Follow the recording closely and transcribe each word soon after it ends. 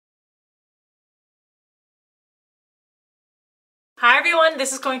Hi everyone,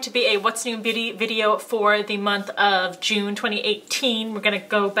 this is going to be a What's New in Beauty video for the month of June 2018. We're going to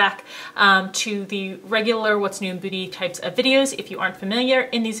go back to the regular What's New in Beauty types of videos. If you aren't familiar,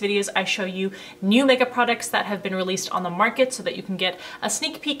 in these videos I show you new makeup products that have been released on the market so that you can get a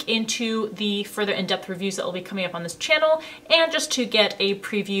sneak peek into the further in-depth reviews that will be coming up on this channel, and just to get a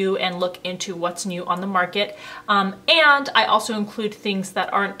preview and look into what's new on the market. And I also include things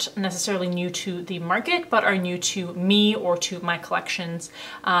that aren't necessarily new to the market but are new to me or to my collections,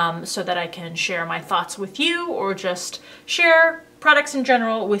 so that I can share my thoughts with you or just share products in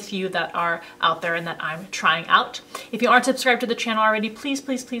general with you that are out there and that I'm trying out. If you aren't subscribed to the channel already, please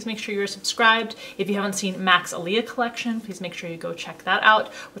make sure you're subscribed. If you haven't seen Mac's Allura collection, please make sure you go check that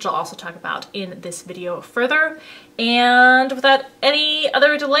out, which I'll also talk about in this video further. And without any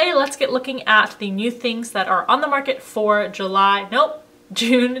other delay, let's get looking at the new things that are on the market for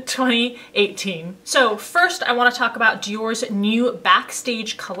June 2018. So first I want to talk about Dior's new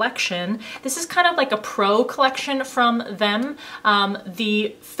Backstage collection. This is kind of like a pro collection from them.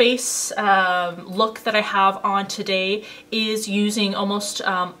 The face look that I have on today is using almost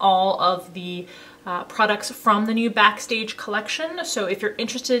all of the products from the new Backstage collection. So if you're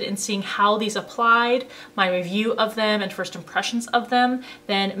interested in seeing how these applied, my review of them and first impressions of them,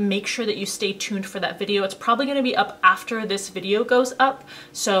 then make sure that you stay tuned for that video. It's probably going to be up after this video goes up,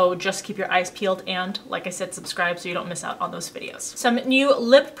 so just keep your eyes peeled and, like I said, subscribe so you don't miss out on those videos. Some new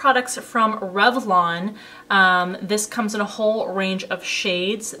lip products from Revlon. This comes in a whole range of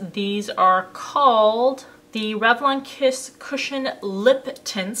shades. These are called the Revlon Kiss Cushion Lip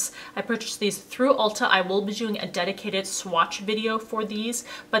Tints. I purchased these through Ulta. I will be doing a dedicated swatch video for these,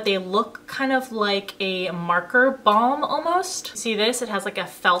 but they look kind of like a marker balm almost. See this? It has like a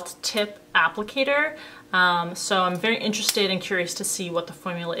felt tip applicator. So I'm very interested and curious to see what the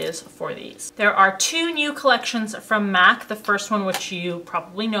formula is for these. There are two new collections from MAC. The first one, which you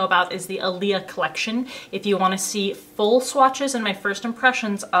probably know about, is the Allura collection. If you want to see full swatches and my first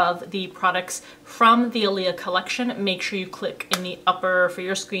impressions of the products from the Allura collection, make sure you click in the upper, for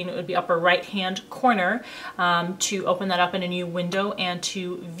your screen it would be upper right hand corner, to open that up in a new window and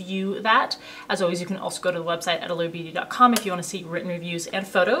to view that. As always, you can also go to the website at allurabeauty.com if you want to see written reviews and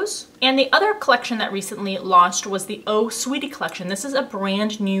photos. And the other collection that recently launched was the Oh Sweetie collection. This is a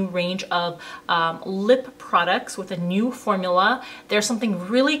brand new range of lip products with a new formula. There's something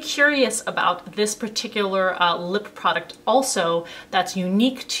really curious about this particular lip product also that's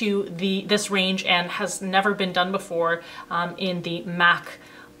unique to this range and has never been done before in the MAC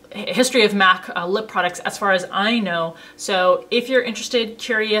history of MAC lip products as far as I know. So if you're interested,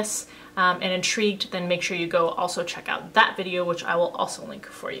 curious, and intrigued, then make sure you go also check out that video, which I will also link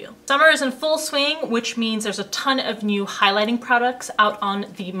for you. Summer is in full swing, which means there's a ton of new highlighting products out on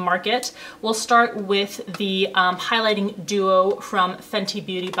the market. We'll start with the highlighting duo from Fenty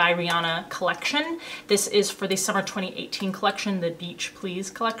Beauty by Rihanna collection. This is for the summer 2018 collection, the Beach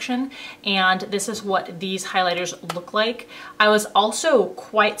Please collection, and this is what these highlighters look like. I was also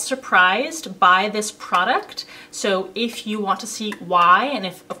quite surprised by this product, so if you want to see why, and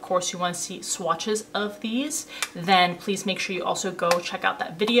if of course you want to see swatches of these, then please make sure you also go check out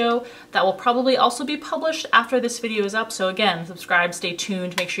that video. That will probably also be published after this video is up, so again, subscribe, stay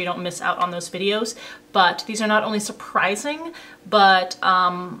tuned, make sure you don't miss out on those videos. But these are not only surprising, but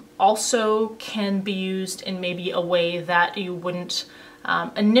also can be used in maybe a way that you wouldn't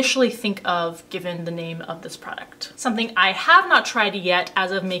initially think of given the name of this product. Something I have not tried yet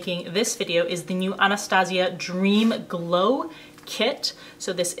as of making this video is the new Anastasia Dream Glow kit.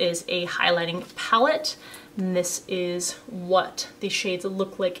 So this is a highlighting palette, and this is what the shades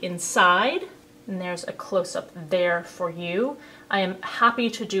look like inside. And there's a close-up there for you. I am happy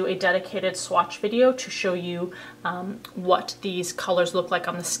to do a dedicated swatch video to show you what these colors look like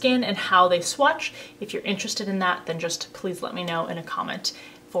on the skin and how they swatch. If you're interested in that, then just please let me know in a comment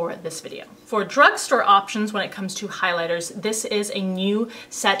for this video. For drugstore options when it comes to highlighters, this is a new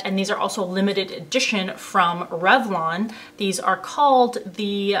set, and these are also limited edition from Revlon. These are called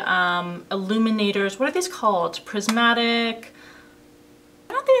the Illuminators. What are these called? Prismatic.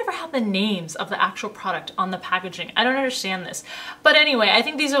 Why don't they ever have the names of the actual product on the packaging? I don't understand this. But anyway, I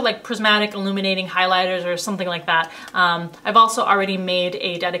think these are like prismatic illuminating highlighters or something like that. I've also already made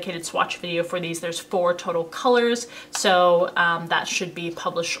a dedicated swatch video for these. There's 4 total colors, so that should be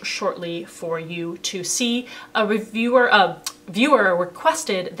published shortly for you to see. A viewer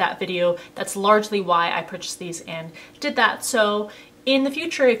requested that video. That's largely why I purchased these and did that. So in the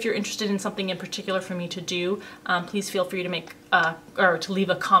future, if you're interested in something in particular for me to do, please feel free to make or to leave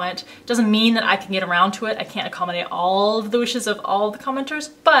a comment. Doesn't mean that I can get around to it. I can't accommodate all of the wishes of all of the commenters,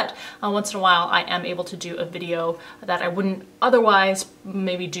 but once in a while I am able to do a video that I wouldn't otherwise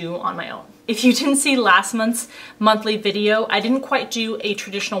maybe do on my own. If you didn't see last month's monthly video, I didn't quite do a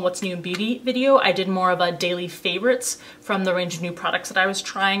traditional What's New in Beauty video. I did more of a daily favorites from the range of new products that I was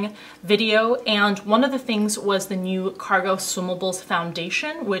trying video. And one of the things was the new Cargo Swimmables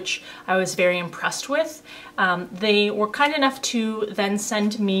foundation, which I was very impressed with. They were kind enough to then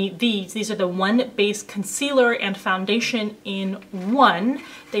send me these. These are the One Base Concealer and Foundation in one.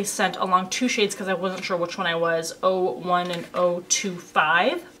 They sent along 2 shades because I wasn't sure which one I was, 01 and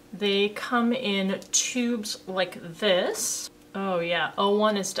 025. They come in tubes like this. Oh yeah,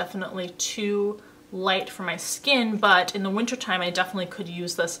 01 is definitely too light for my skin, but in the wintertime I definitely could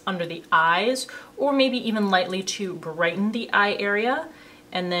use this under the eyes or maybe even lightly to brighten the eye area.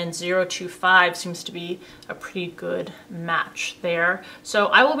 And then 025 seems to be a pretty good match there. So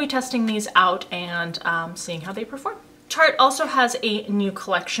I will be testing these out and seeing how they perform. Tarte also has a new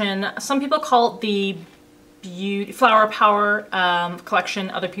collection. Some people call it the Flower Power collection.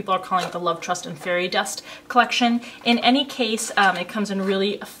 Other people are calling it the Love, Trust, and Fairy Dust collection. In any case, it comes in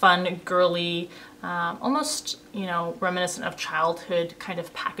really fun, girly, almost, you know, reminiscent of childhood kind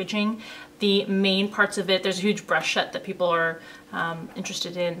of packaging. The main parts of it, there's a huge brush set that people are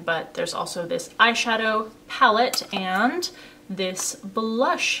interested in, but there's also this eyeshadow palette and this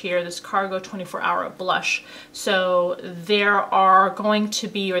blush here, this Cargo 24-hour blush. So there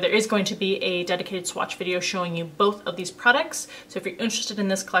is going to be a dedicated swatch video showing you both of these products. So if you're interested in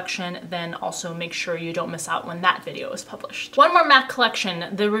this collection, then also make sure you don't miss out when that video is published. One more MAC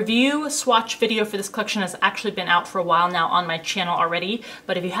collection. The review swatch video for this collection has actually been out for a while now on my channel already,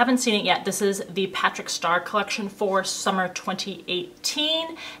 but if you haven't seen it yet, this is the Patrick Starr collection for summer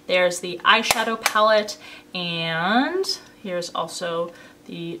 2018. There's the eyeshadow palette, and here's also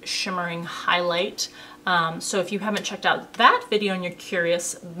the shimmering highlight. So if you haven't checked out that video and you're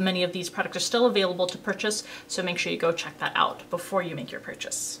curious, many of these products are still available to purchase, so make sure you go check that out before you make your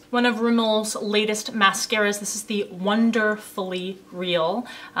purchase. One of Rimmel's latest mascaras, this is the Wonderfully Real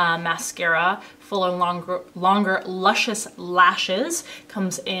mascara, fuller, longer, luscious lashes.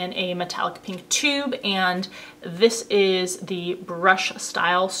 Comes in a metallic pink tube, and this is the brush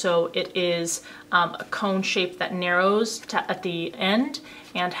style, so it is a cone shape that narrows at the end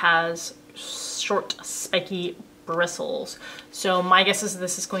and has short spiky bristles. So my guess is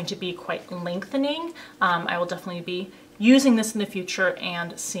this is going to be quite lengthening. I will definitely be using this in the future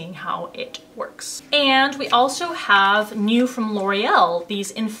and seeing how it works. And we also have new from L'Oreal,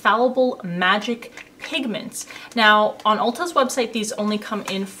 these Infallible Magic Pigments. Now on Ulta's website, these only come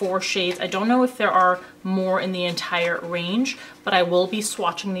in 4 shades. I don't know if there are more in the entire range, but I will be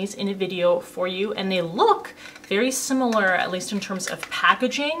swatching these in a video for you, and they look very similar, at least in terms of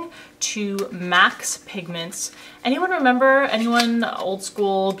packaging, to MAC's pigments. Anyone old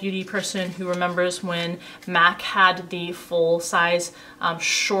school beauty person who remembers when MAC had the full size,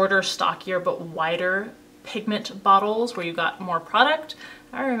 shorter, stockier, but wider pigment bottles where you got more product?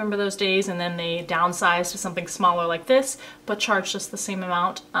 I remember those days, and then they downsized to something smaller like this, but charged us the same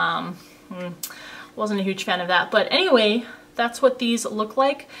amount. Wasn't a huge fan of that, but anyway, that's what these look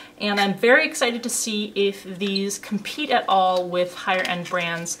like, and I'm very excited to see if these compete at all with higher end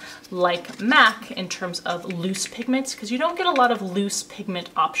brands like MAC in terms of loose pigments, because you don't get a lot of loose pigment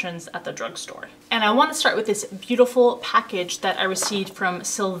options at the drugstore. And I want to start with this beautiful package that I received from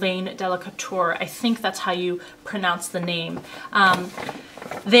Sylvaine Delacourte. I think that's how you pronounce the name.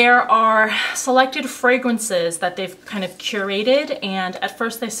 There are selected fragrances that they've kind of curated, and at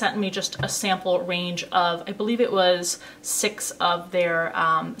first they sent me just a sample range of, I believe it was 6 of their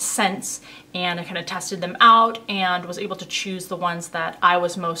scents, and I kind of tested them out and was able to choose the ones that I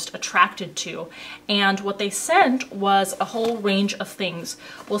was most attracted to. And what they sent was a whole range of things.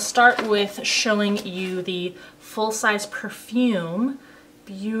 We'll start with showing you the full-size perfume.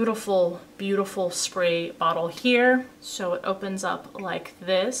 Beautiful, beautiful spray bottle here. So it opens up like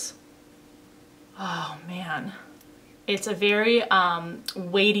this. Oh man. It's a very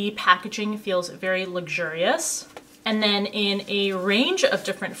weighty packaging, feels very luxurious. And then in a range of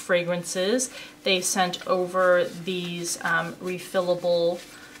different fragrances, they sent over these refillable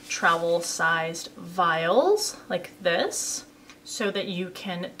travel-sized vials like this, so that you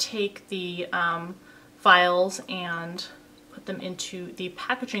can take the vials and put them into the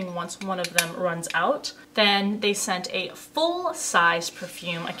packaging once one of them runs out. Then they sent a full-size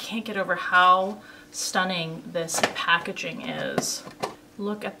perfume. I can't get over how stunning this packaging is.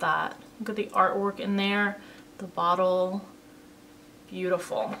 Look at that. Look at the artwork in there. The bottle,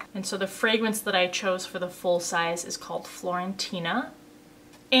 Beautiful. And so the fragrance that I chose for the full size is called Florentina.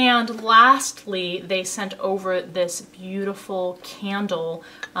 And lastly, they sent over this beautiful candle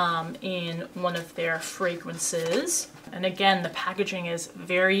in one of their fragrances. And again, the packaging is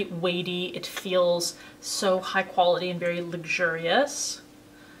very weighty. It feels so high quality and very luxurious.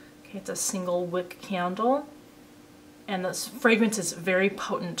 Okay, it's a single wick candle. And this fragrance is very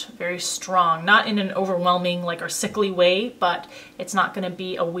potent, very strong, not in an overwhelming or sickly way, but it's not going to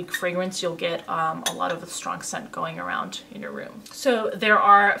be a weak fragrance. You'll get a lot of the strong scent going around in your room. So there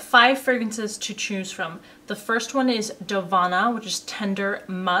are 5 fragrances to choose from. The first one is Dovana, which is tender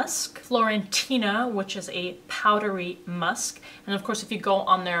musk, Florentina, which is a powdery musk, and of course if you go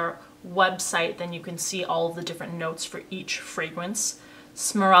on their website then you can see all of the different notes for each fragrance.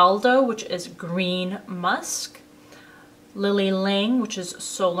 Smeraldo, which is green musk, Lily Lang, which is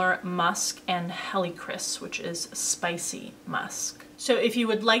solar musk, and Helichrys, which is spicy musk. So if you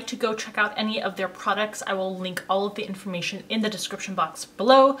would like to go check out any of their products, I will link all of the information in the description box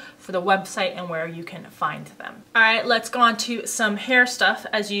below for the website and where you can find them. All right, let's go on to some hair stuff.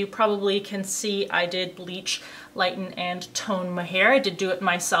 As you probably can see, I did bleach, lighten, and tone my hair. I did do it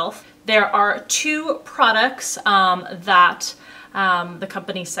myself. There are 2 products that the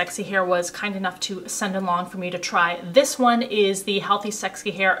company Sexy Hair was kind enough to send along for me to try. This one is the Healthy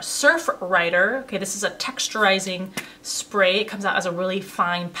Sexy Hair Surfrider. Okay, this is a texturizing spray. It comes out as a really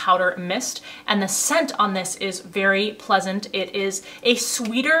fine powder mist, and the scent on this is very pleasant. It is a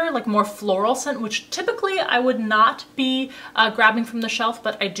sweeter, more floral scent, which typically I would not be grabbing from the shelf,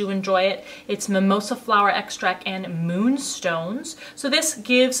 but I do enjoy it. It's mimosa flower extract and moonstones. So this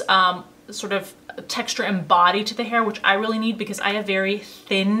gives sort of texture and body to the hair, which I really need because I have very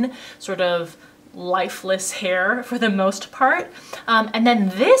thin, sort of lifeless hair for the most part. And then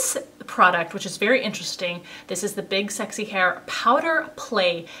this product, which is very interesting, this is the Big Sexy Hair Powder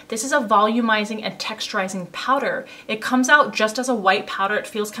Play. This is a volumizing and texturizing powder. It comes out just as a white powder. It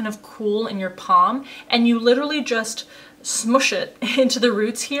feels kind of cool in your palm, and you literally just smush it into the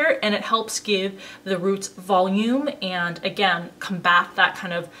roots here, and it helps give the roots volume and again combat that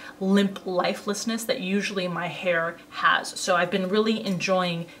kind of limp lifelessness that usually my hair has. So I've been really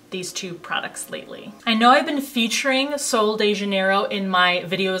enjoying these 2 products lately. I know I've been featuring Sol de Janeiro in my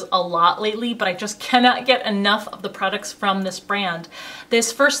videos a lot lately, but I just cannot get enough of the products from this brand.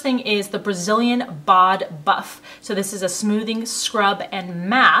 This first thing is the Brazilian Bod Buff. So this is a smoothing scrub and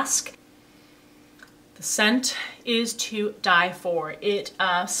mask. The scent is to die for. It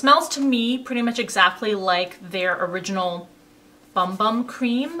smells to me pretty much exactly like their original Bum Bum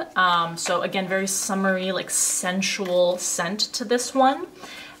cream. So again, very summery, sensual scent to this one.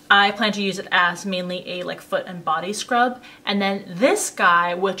 I plan to use it as mainly a foot and body scrub. And then this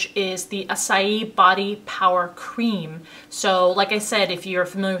guy, which is the Açaí Body Power Cream. So like I said, if you're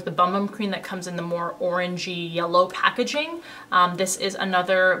familiar with the Bum Bum cream that comes in the more orangey yellow packaging, this is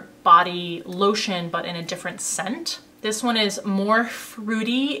another body lotion, but in a different scent. This one is more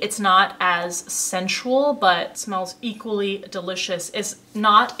fruity. It's not as sensual, but smells equally delicious. It's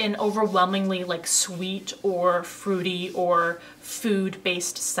not an overwhelmingly sweet or fruity or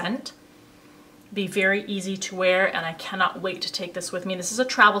food-based scent. Be very easy to wear, and I cannot wait to take this with me. This is a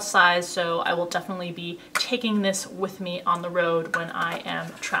travel size, so I will definitely be taking this with me on the road when I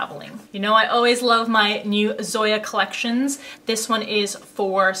am traveling. You know, I always love my new Zoya collections. This one is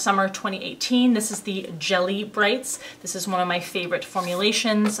for summer 2018. This is the Jelly Brights. This is one of my favorite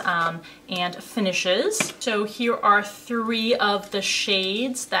formulations and finishes. So here are 3 of the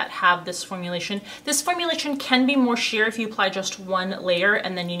shades that have this formulation. This formulation can be more sheer if you apply just 1 layer,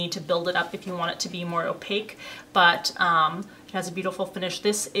 and then you need to build it up if you want it to be more opaque, but it has a beautiful finish.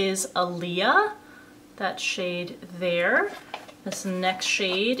 This is Aaliyah, that shade there. This next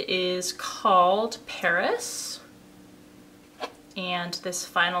shade is called Paris, and this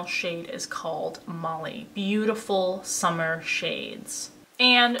final shade is called Molly. Beautiful summer shades.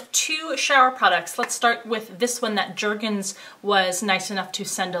 And 2 shower products. Let's start with this one that Jergens was nice enough to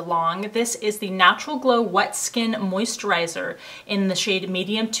send along. This is the Natural Glow Wet Skin Moisturizer in the shade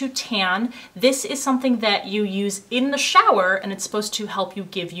medium to tan. This is something that you use in the shower, and it's supposed to help you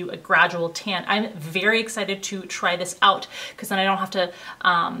give you a gradual tan. I'm very excited to try this out because then I don't have to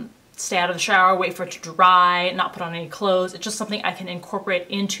stay out of the shower, wait for it to dry, not put on any clothes. It's just something I can incorporate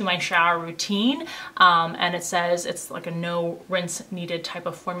into my shower routine. And it says it's like a no rinse needed type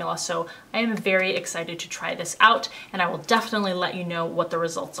of formula. So I am very excited to try this out, and I will definitely let you know what the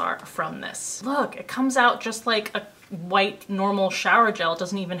results are from this. Look, it comes out just like a white normal shower gel. It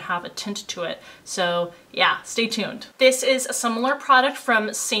doesn't even have a tint to it. So yeah, stay tuned. This is a similar product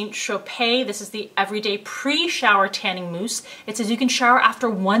from Saint Tropez. This is the Everyday Pre-Shower Tanning Mousse. It says you can shower after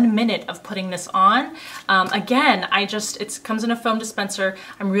 1 minute of putting this on. Again, it comes in a foam dispenser.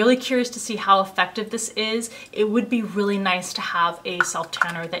 I'm really curious to see how effective this is. It would be really nice to have a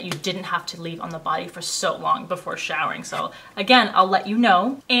self-tanner that you didn't have to leave on the body for so long before showering. So again, I'll let you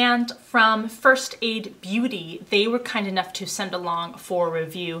know. And from First Aid Beauty, they were kind enough to send along for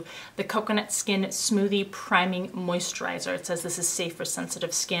review the Coconut Skin Smoothie Priming Moisturizer. It says this is safe for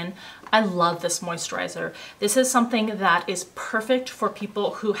sensitive skin. I love this moisturizer. This is something that is perfect for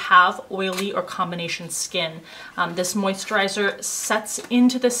people who have oily or combination skin. This moisturizer sets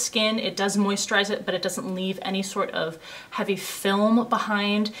into the skin. It does moisturize it, but it doesn't leave any sort of heavy film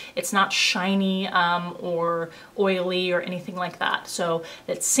behind. It's not shiny or oily or anything like that. So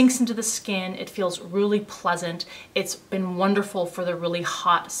it sinks into the skin. It feels really pleasant. It's been wonderful for the really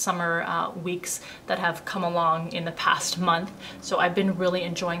hot summer weeks that have come along in the past month. So I've been really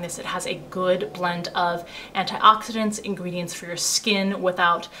enjoying this. It has a good blend of antioxidants, ingredients for your skin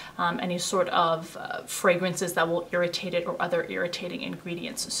without any sort of fragrances that will irritate it or other irritating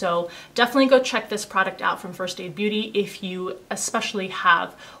ingredients. So definitely go check this product out from First Aid Beauty if you especially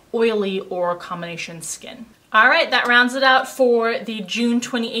have oily or combination skin. All right, that rounds it out for the June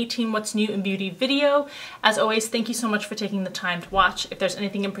 2018 What's New in Beauty video. As always, thank you so much for taking the time to watch. If there's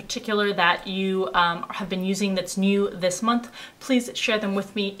anything in particular that you have been using that's new this month, please share them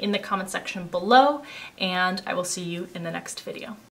with me in the comment section below, and I will see you in the next video.